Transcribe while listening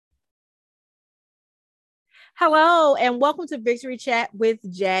Hello, and welcome to Victory Chat with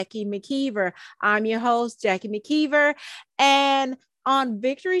Jackie McKeever. I'm your host, Jackie McKeever. And on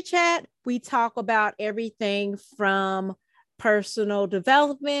Victory Chat, we talk about everything from personal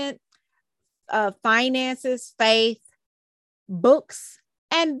development, finances, faith, books,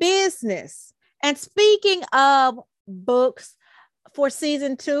 and business. And speaking of books, for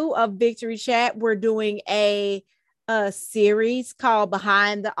season 2 of Victory Chat, we're doing a series called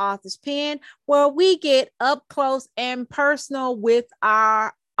Behind the Author's Pen, where we get up close and personal with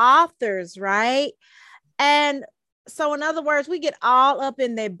our authors, right? And so, in other words, we get all up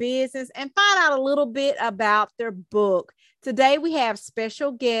in their business and find out a little bit about their book. Today, we have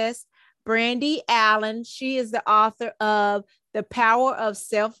special guest Brandy Allen. She is the author of The Power of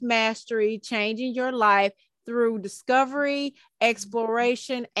Self Mastery, Changing Your Life Through Discovery,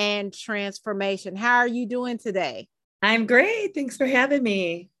 Exploration, and Transformation. How are you doing today? I'm great. Thanks for having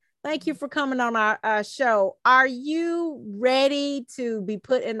me. Thank you for coming on our show. Are you ready to be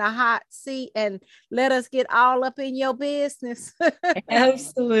put in the hot seat and let us get all up in your business?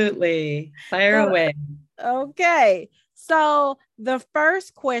 Absolutely. Fire Well, away. okay. So the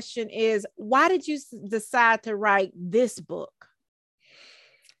first question is, why did you decide to write this book?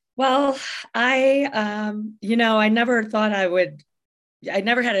 Well, I never thought I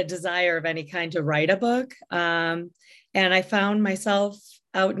never had a desire of any kind to write a book. And I found myself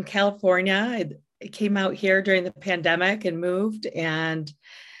out in California. I came out here during the pandemic and moved and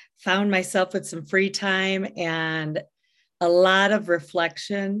found myself with some free time and a lot of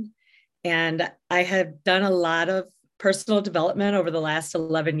reflection. And I have done a lot of personal development over the last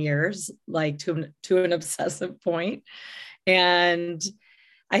 11 years, like to an obsessive point. And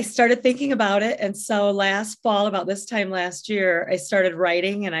I started thinking about it. And so last fall, about this time last year, I started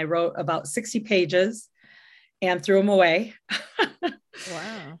writing and I wrote about 60 pages and threw them away.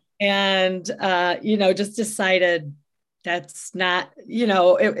 Wow. And, just decided that's not,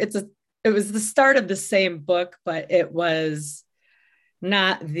 it was the start of the same book, but it was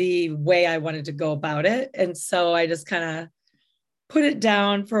not the way I wanted to go about it. And so I just kind of put it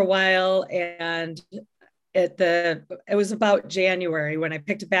down for a while. And it was about January when I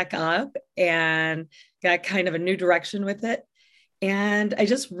picked it back up and got kind of a new direction with it. And I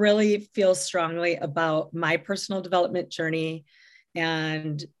just really feel strongly about my personal development journey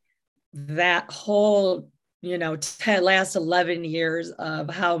and that whole, last 11 years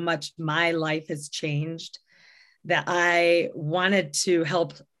of how much my life has changed, that I wanted to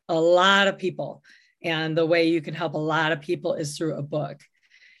help a lot of people. And the way you can help a lot of people is through a book.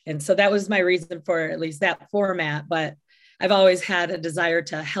 And so that was my reason for at least that format. But I've always had a desire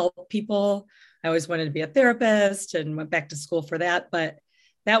to help people. I always wanted to be a therapist and went back to school for that. But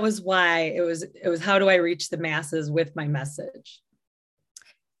that was why it was how do I reach the masses with my message?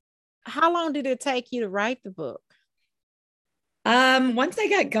 How long did it take you to write the book? Once I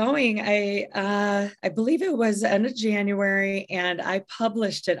got going, I believe it was end of January and I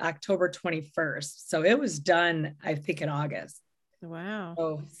published it October 21st. So it was done, I think, in August. Wow.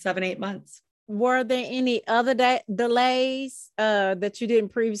 Oh, 7, 8 months. Were there any other delays that you didn't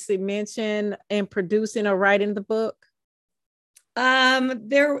previously mention in producing or writing the book?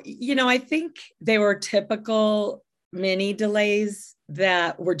 I think they were typical mini delays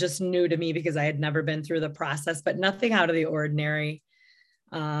that were just new to me because I had never been through the process, but nothing out of the ordinary.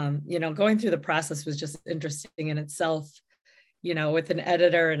 Going through the process was just interesting in itself, with an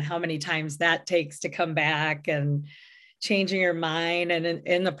editor and how many times that takes to come back and changing your mind. And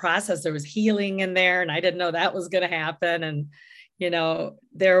in the process, there was healing in there, and I didn't know that was going to happen. And,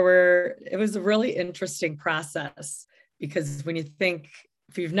 it was a really interesting process because when you think,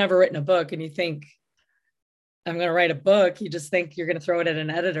 if you've never written a book and you think, I'm going to write a book, you just think you're going to throw it at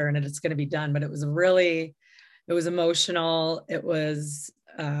an editor and it's going to be done. But it was emotional. It was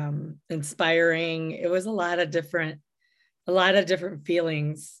inspiring. It was a lot of different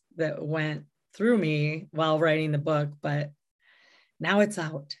feelings that went through me while writing the book, but now it's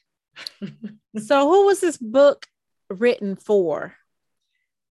out. So, who was this book written for?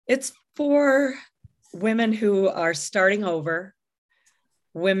 It's for women who are starting over,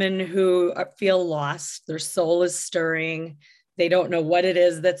 women who feel lost, their soul is stirring, they don't know what it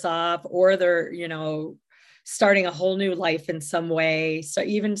is that's off, or they're, starting a whole new life in some way. So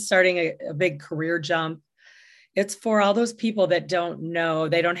even starting a big career jump. It's for all those people that don't know,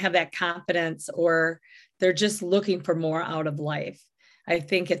 they don't have that confidence, or they're just looking for more out of life. I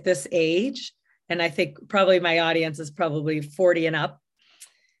think at this age, and I think probably my audience is probably 40 and up,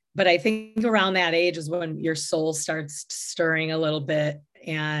 but I think around that age is when your soul starts stirring a little bit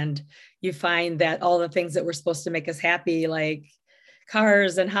and you find that all the things that were supposed to make us happy, like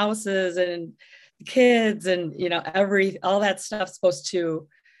cars and houses and kids and, all that stuff's supposed to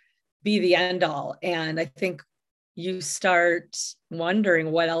be the end all. And I think you start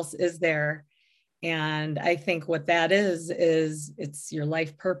wondering what else is there. And I think what that is it's your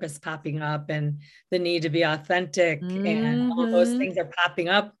life purpose popping up, and the need to be authentic, and all those things are popping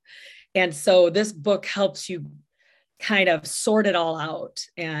up. And so this book helps you kind of sort it all out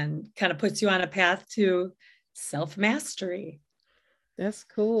and kind of puts you on a path to self-mastery. That's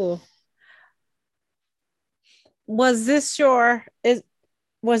cool. Was this your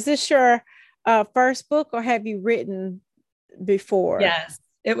first book, or have you written before? Yes,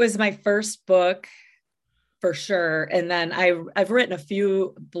 it was my first book for sure. And then I've written a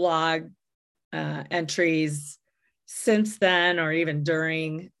few blog entries since then, or even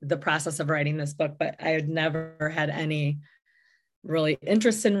during the process of writing this book, but I had never had any really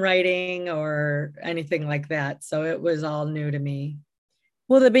interest in writing or anything like that. So it was all new to me.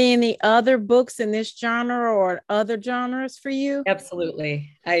 Will there be any other books in this genre or other genres for you?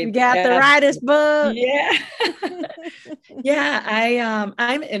 Absolutely. You got the writer's bug. Yeah. Yeah.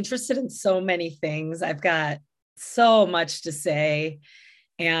 I'm interested in so many things. I've got so much to say.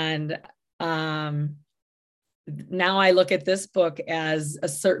 And now I look at this book as a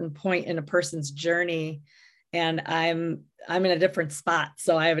certain point in a person's journey, and I'm in a different spot.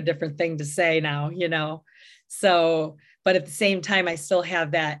 So I have a different thing to say now, So, but at the same time, I still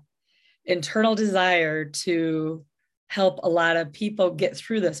have that internal desire to help a lot of people get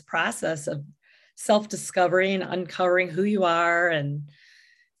through this process of self-discovery and uncovering who you are, and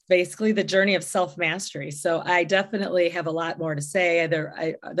basically the journey of self-mastery. So I definitely have a lot more to say.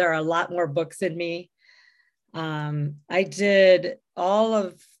 There are a lot more books in me. I did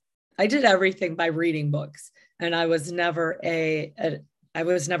everything by reading books, and I was never a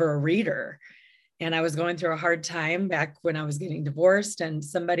reader. And I was going through a hard time back when I was getting divorced, and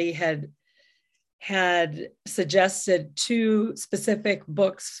somebody had suggested 2 specific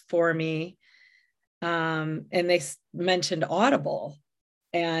books for me. And they mentioned Audible.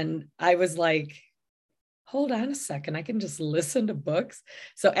 And I was like, hold on a second, I can just listen to books.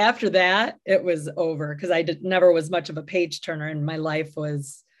 So after that, it was over, because I never was much of a page turner, and my life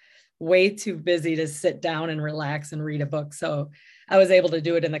was way too busy to sit down and relax and read a book. So I was able to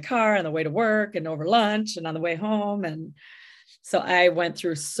do it in the car on the way to work and over lunch and on the way home. And so I went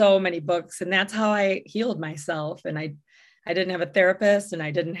through so many books, and that's how I healed myself. And I didn't have a therapist, and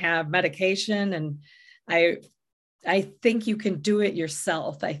I didn't have medication. And I think you can do it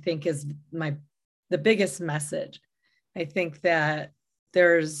yourself, I think is the biggest message. I think that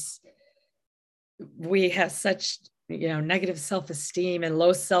we have such, negative self-esteem and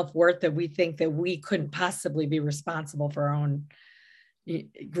low self-worth that we think that we couldn't possibly be responsible for our own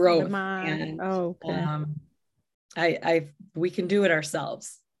growth. And we can do it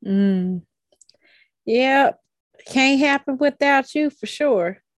ourselves. Yeah, can't happen without you, for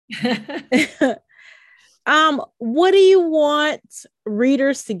sure. What do you want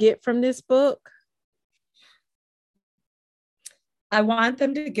readers to get from this book? I want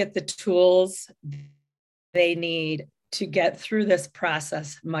them to get the tools they need to get through this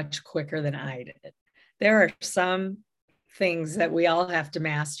process much quicker than I did. There are some things that we all have to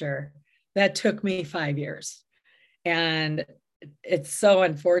master that took me 5 years. And it's so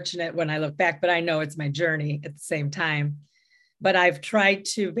unfortunate when I look back, but I know it's my journey at the same time. But I've tried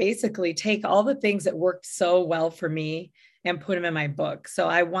to basically take all the things that worked so well for me and put them in my book. So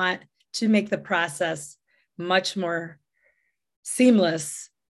I want to make the process much more seamless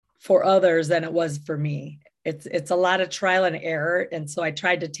for others than it was for me. It's a lot of trial and error. And so I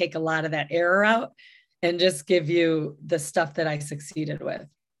tried to take a lot of that error out and just give you the stuff that I succeeded with.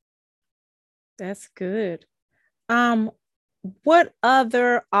 That's good. What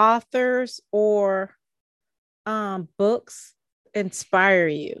other authors or books inspire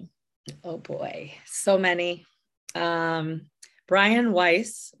you? Oh boy, so many. Brian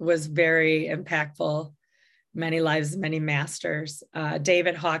Weiss was very impactful. Many Lives, Many Masters.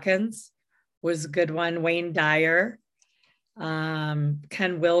 David Hawkins was a good one. Wayne Dyer,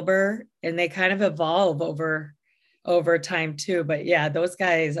 Ken Wilber, and they kind of evolve over time too. But yeah, those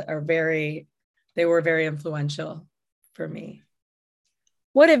guys they were very influential for me.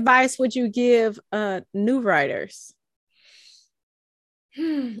 What advice would you give new writers?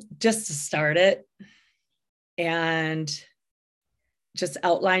 Just to start it and just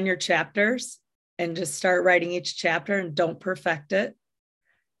outline your chapters and just start writing each chapter, and don't perfect it.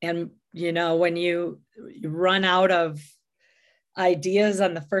 And, when you run out of ideas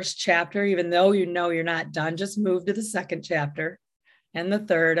on the first chapter, even though you're not done, just move to the second chapter and the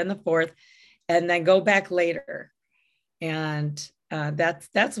third and the fourth, and then go back later. And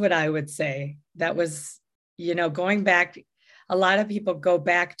That's what I would say. That was, going back. A lot of people go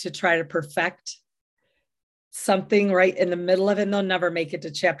back to try to perfect something right in the middle of it, and they'll never make it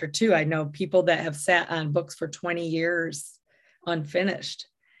to chapter 2. I know people that have sat on books for 20 years unfinished.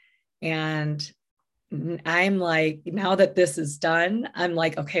 And I'm like, now that this is done, I'm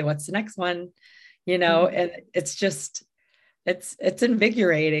like, okay, what's the next one? And it's just, it's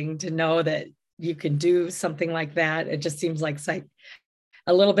invigorating to know that you can do something like that. It just seems like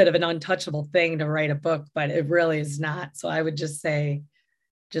a little bit of an untouchable thing to write a book, but it really is not. So I would just say,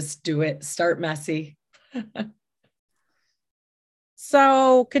 just do it. Start messy.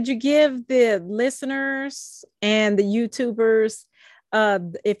 So could you give the listeners and the YouTubers,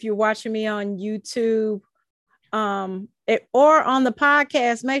 if you're watching me on YouTube, or on the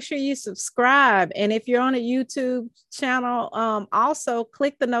podcast, make sure you subscribe. And if you're on a YouTube channel, also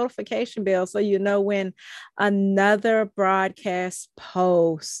click the notification bell so you know when another broadcast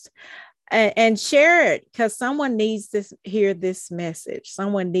post, and share it, because someone needs to hear this message.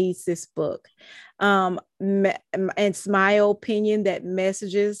 Someone needs this book. It's my opinion that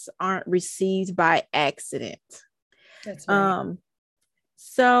messages aren't received by accident. That's right.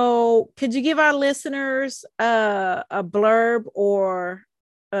 So could you give our listeners a blurb or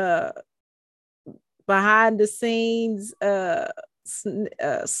behind the scenes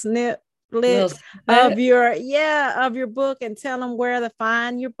snippet of your book, and tell them where to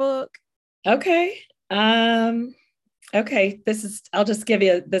find your book? Okay. Okay. I'll just give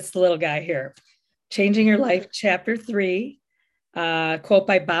you this little guy here. Changing Your Life, Chapter 3, quote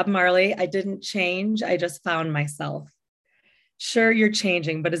by Bob Marley. I didn't change. I just found myself. Sure, you're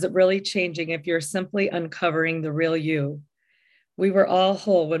changing, but is it really changing if you're simply uncovering the real you? We were all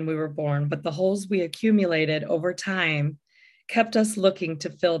whole when we were born, but the holes we accumulated over time kept us looking to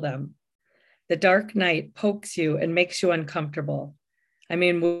fill them. The dark night pokes you and makes you uncomfortable. I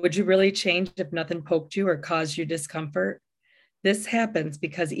mean, would you really change if nothing poked you or caused you discomfort? This happens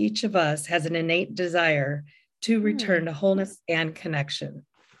because each of us has an innate desire to return to wholeness and connection.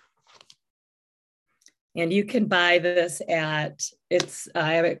 And you can buy this it's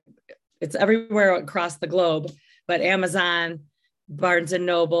everywhere across the globe, but Amazon, Barnes and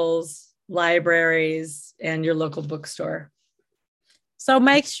Nobles, libraries, and your local bookstore. So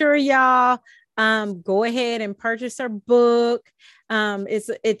make sure y'all go ahead and purchase our book.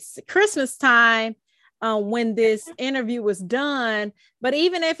 It's Christmas time when this interview was done, but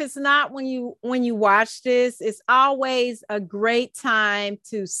even if it's not when you watch this, it's always a great time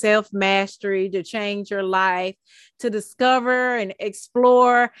to self-mastery, to change your life, to discover and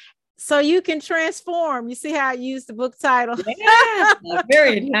explore so you can transform. You see how I used the book title? Yeah,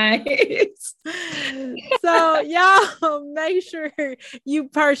 very nice. So y'all make sure you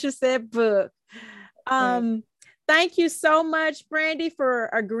purchase that book. Thank you so much, Brandy, for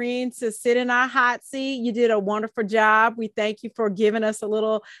agreeing to sit in our hot seat. You did a wonderful job. We thank you for giving us a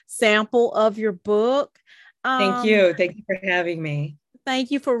little sample of your book. Thank you. Thank you for having me.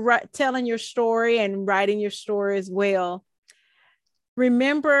 Thank you for telling your story and writing your story as well.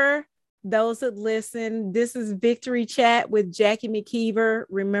 Remember, those that listen, this is Victory Chat with Jackie McKeever.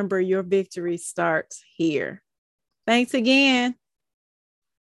 Remember, your victory starts here. Thanks again.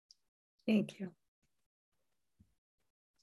 Thank you.